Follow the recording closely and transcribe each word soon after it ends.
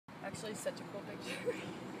actually such a cool picture.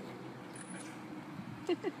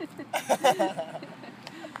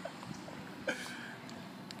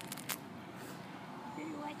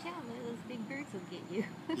 Better watch out, those big birds will get you.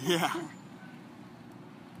 Yeah.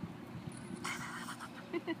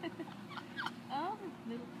 Oh,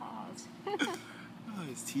 little paws. Oh,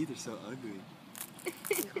 his teeth are so ugly.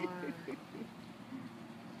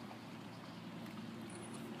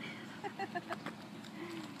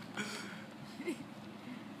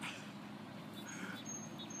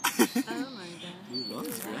 Oh my god. He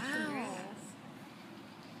loves grass.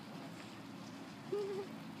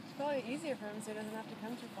 It's probably easier for him so he doesn't have to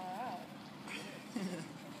come too far out.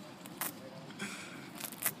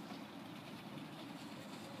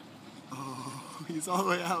 Oh, he's all the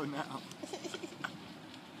way out now.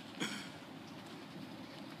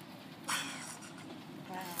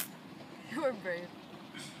 Wow. We're brave.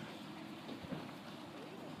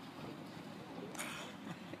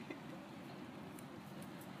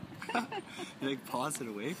 He like paws it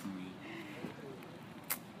away from me.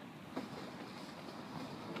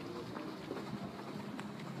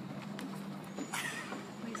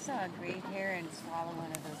 We saw a great heron swallow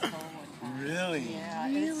one of those whole one time. Really? Yeah,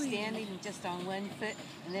 it was standing just on one foot,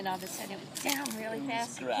 and then all of a sudden it went down really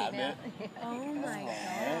fast and grab came out. Oh my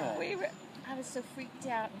Yeah. god. I was so freaked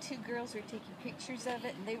out, and two girls were taking pictures of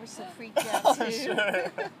it, and they were so freaked out too. Sure.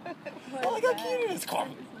 Oh, look how cute it is. Come on.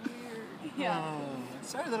 Weird. Yeah. Oh,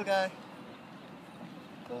 sorry, little guy.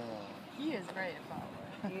 Oh. He is great at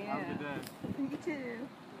following. Yeah. Have a good day. Me too.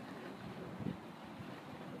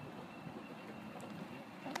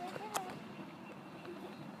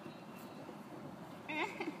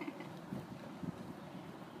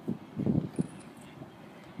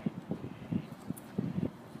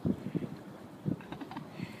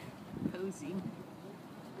 Posing.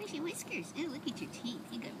 Where's your whiskers? Oh, look at your teeth.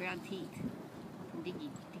 You got brown teeth. Diggy,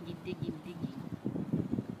 diggy, diggy, diggy.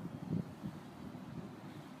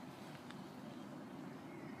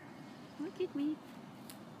 Look at me.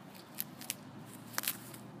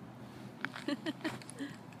 Let me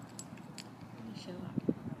show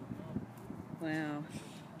up. Wow.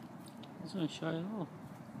 That's not shy at all.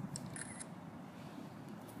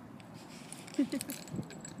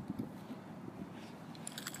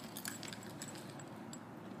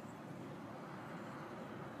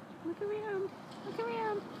 Look around. Look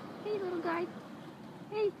around. Hey, little guy.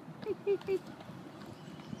 Hey, hey, hey, hey.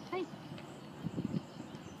 Hey.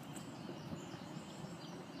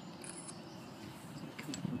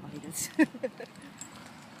 Come up and bite us.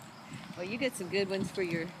 Well, you get some good ones for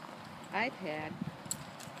your iPad. Have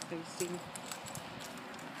you seen?